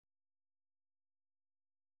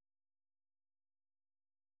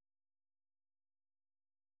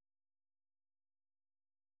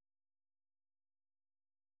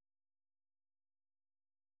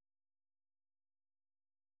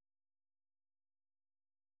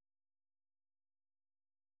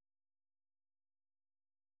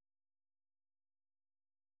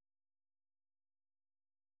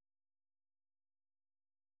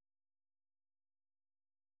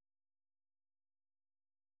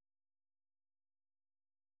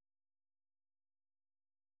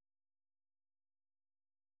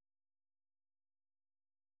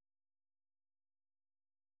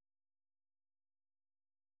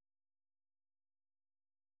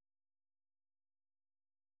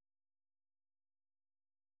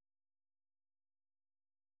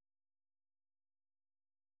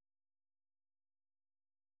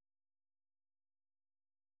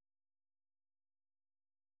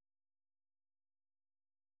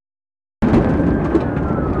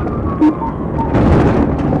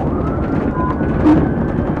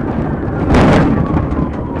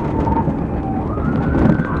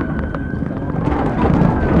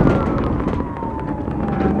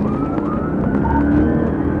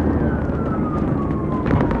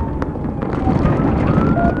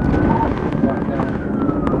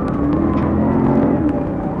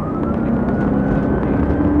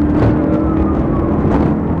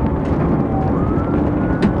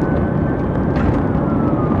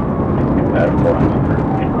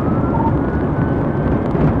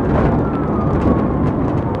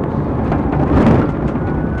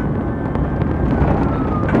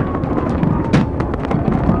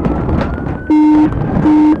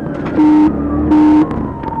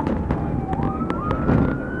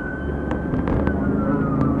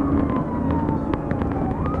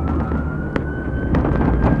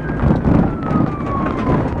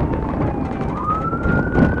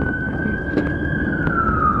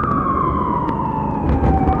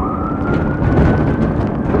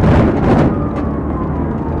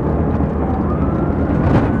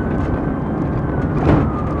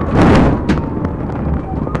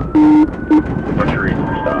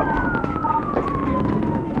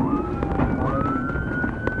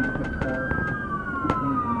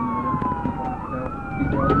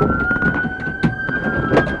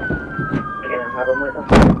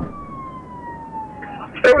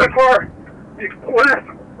Stay with the car. Left.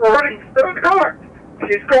 Running. Stay with the car.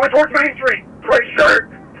 He's going towards Main Street. Gray shirt.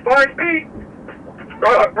 5 feet.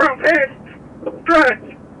 Brown pants. Dress.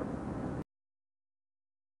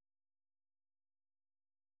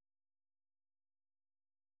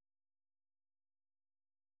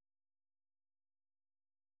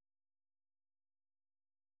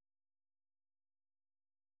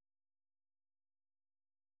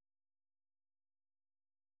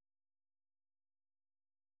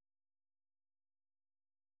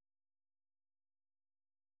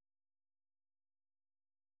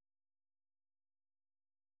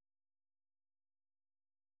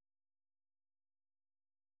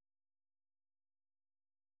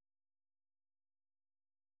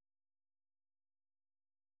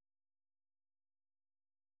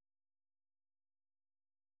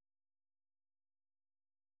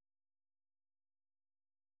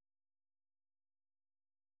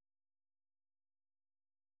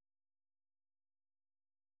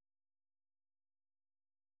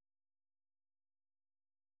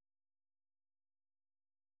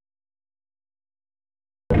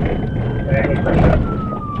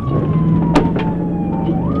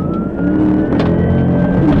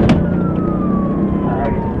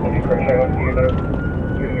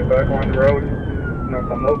 Back on the road, no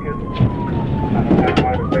some locust. I don't have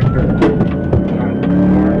my detector.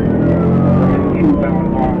 Eastbound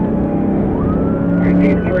on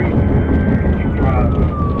 19th Street.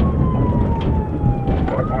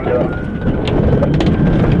 Back on the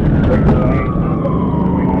regular lane.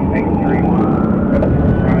 On 8th Street.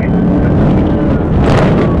 Right.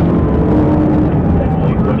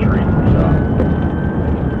 What street?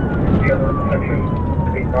 The other intersection.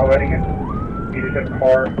 He's already in. He just hit a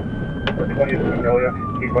car for 20th Magnolia.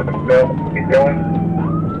 He's with the bill. He's going.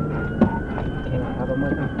 Can I have him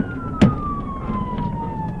with him?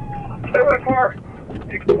 Stay with the car.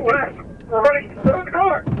 He's left. We're running. Stay with the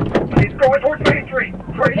car. He's going towards Main Street.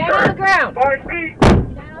 Gray Down shirt. on the ground. 5 feet.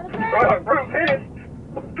 Down on the ground. Brown pants.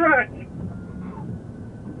 Dress.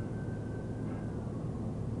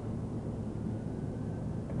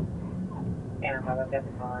 And I'm gonna get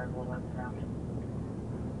the car and we'll run around.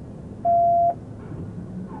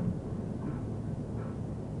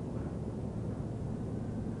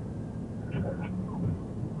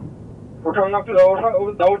 We're coming up to the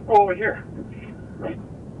old pool over here.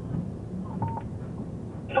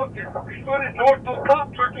 Look, he's running north. Those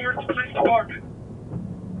cops are near the police department.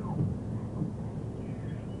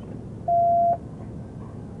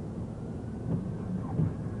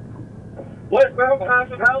 Westbound past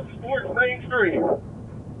the house towards Main Street.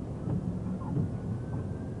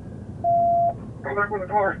 Come back with the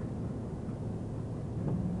car.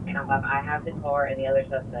 And I have the car and the other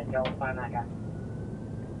suspect. Y'all find that guy.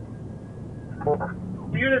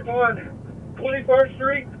 Units on 21st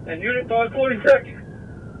Street and units on 22nd.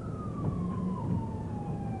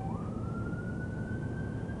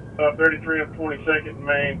 33 and 22nd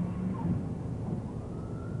Main.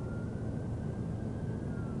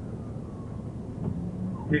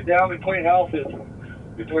 He's down between houses,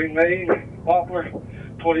 between Main, Poplar,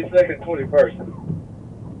 22nd, 21st.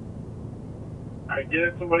 Alright,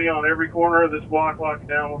 get somebody on every corner of this block, lock it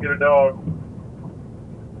down, we'll get a dog.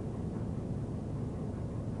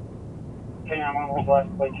 Okay, I'm on those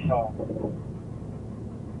last place you saw.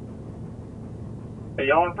 Hey,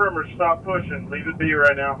 y'all infirmers, stop pushing. Leave it be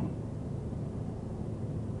right now.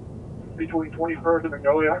 Between 21st and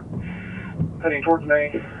Magnolia, heading towards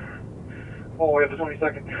Main, all the way up to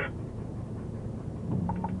 22nd.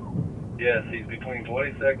 Yes, he's between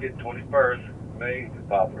 22nd, 21st, Main, and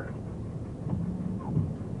Poplar.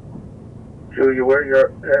 Julia, where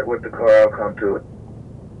you're at with the car, I'll come to it.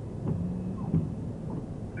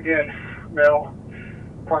 Again, male,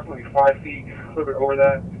 approximately 5 feet, a little bit over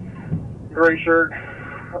that. Gray shirt,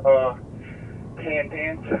 tan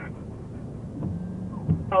pants.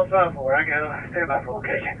 Outside for I gotta stand by for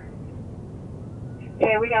location.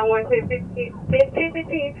 Yeah, we got 1 2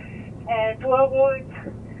 15 And 12 Woods,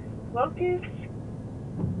 Locust.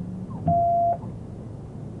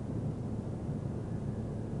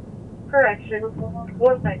 Correction.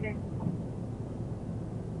 1 second.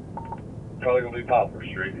 Probably gonna be Poplar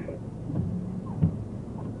Street.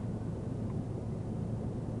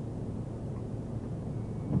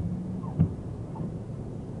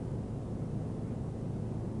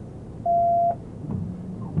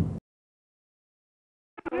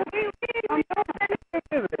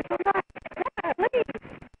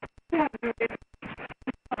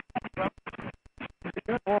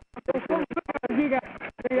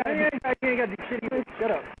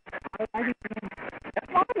 Shut up.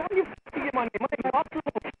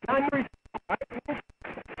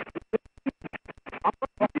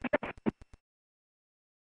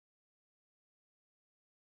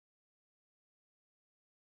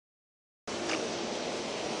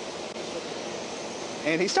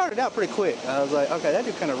 And he started out pretty quick. I was like, okay, that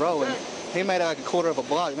dude kind of rolling. He made like a quarter of a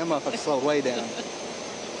block, and that motherfucker slowed way down.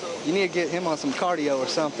 You need to get him on some cardio or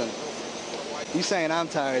something. You saying I'm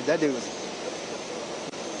tired, that dude was...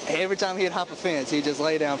 Every time he'd hop a fence, he'd just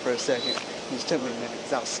lay down for a second. It just took me a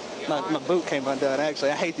minute. My boot came undone,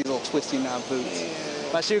 actually. I hate these little twisty knob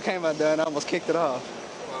boots. My shoe came undone, I almost kicked it off.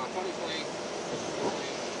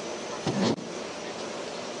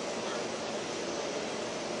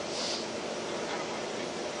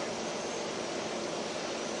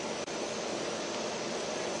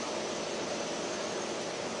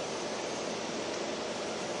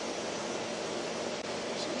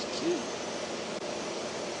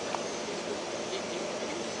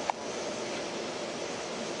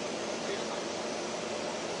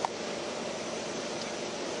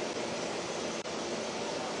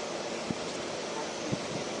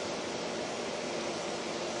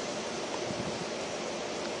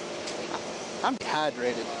 I'm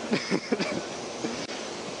dehydrated.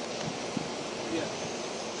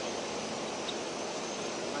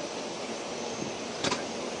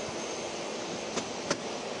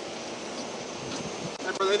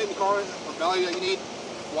 Hey, brother, anything in the car or value that you need?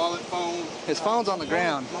 Wallet, phone? His phone's on the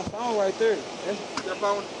ground. My phone right there. Your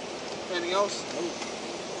phone? Anything else?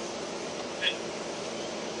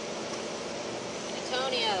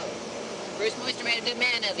 Antonio, Bruce Moister made a good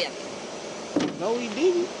man of you. No, he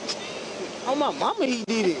didn't. Oh, my mama, he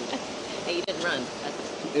did it. Hey, you didn't run.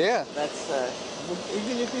 Yeah. That's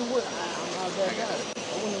Even if he would, I'm not that guy.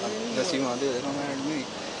 I wouldn't have ran Guess you anyway. want to do it. It don't matter to me.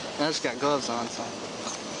 I just got gloves on, so.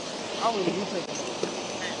 I wouldn't even take him off.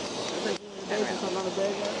 I think I'm not a bad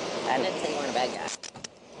guy. I didn't say you weren't a bad guy. I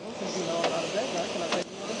don't think you know I'm not a bad guy. Can I take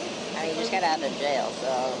him off? I mean, you just got out of jail,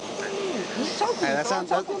 so. He's talking.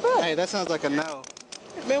 Hey, that sounds like a no.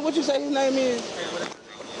 Man, what you say his name is?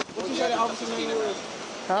 What you say the officer's name was?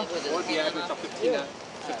 Huh? Was it What's the address?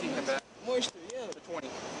 15 and back. Moisture, yeah. The 20.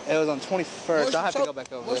 It was on 21st. I'll have to go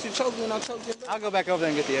back over Moisture there. choked me and I choked him back. I'll go back over there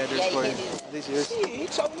and get the address Yeah, you for can you. do that. These yours? Yeah, he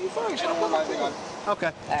choked me first.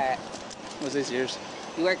 Okay. Alright. Was these yours?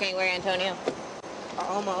 You work anywhere, Antonio? I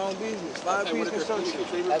own my own business. Live-piece construction.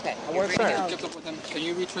 Okay. I work for him. Kept up with him. Can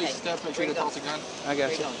you retrace the steps? Make sure he holds the gun. I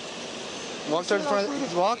got you. Walk to the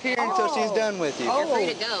front. Walk here until she's done with you. You're free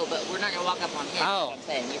to go, but we're not going to walk up on him. Oh. I'm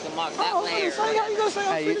saying. You can walk that way or... How you gonna say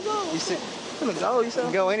I'm Hey, free to go? you see, I'm gonna go, you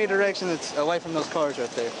said? go any direction that's away from those cars right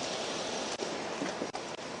there.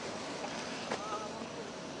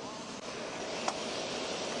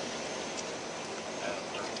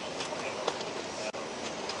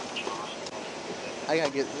 I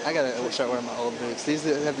gotta start wearing my old boots. These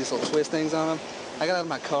have these little twist things on them. I got out of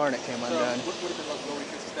my car and it came undone. What if it like low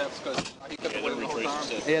retrace the steps? Because he kept away the whole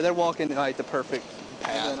time. Yeah, they're walking like the perfect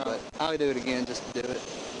path, but I'll do it again just to do it.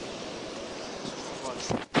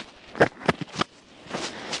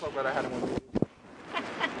 So glad I had him with me.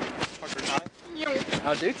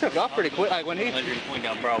 Oh, dude took off pretty quick. Like when he... Going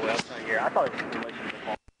down Broadway, I was trying to hear. I thought it was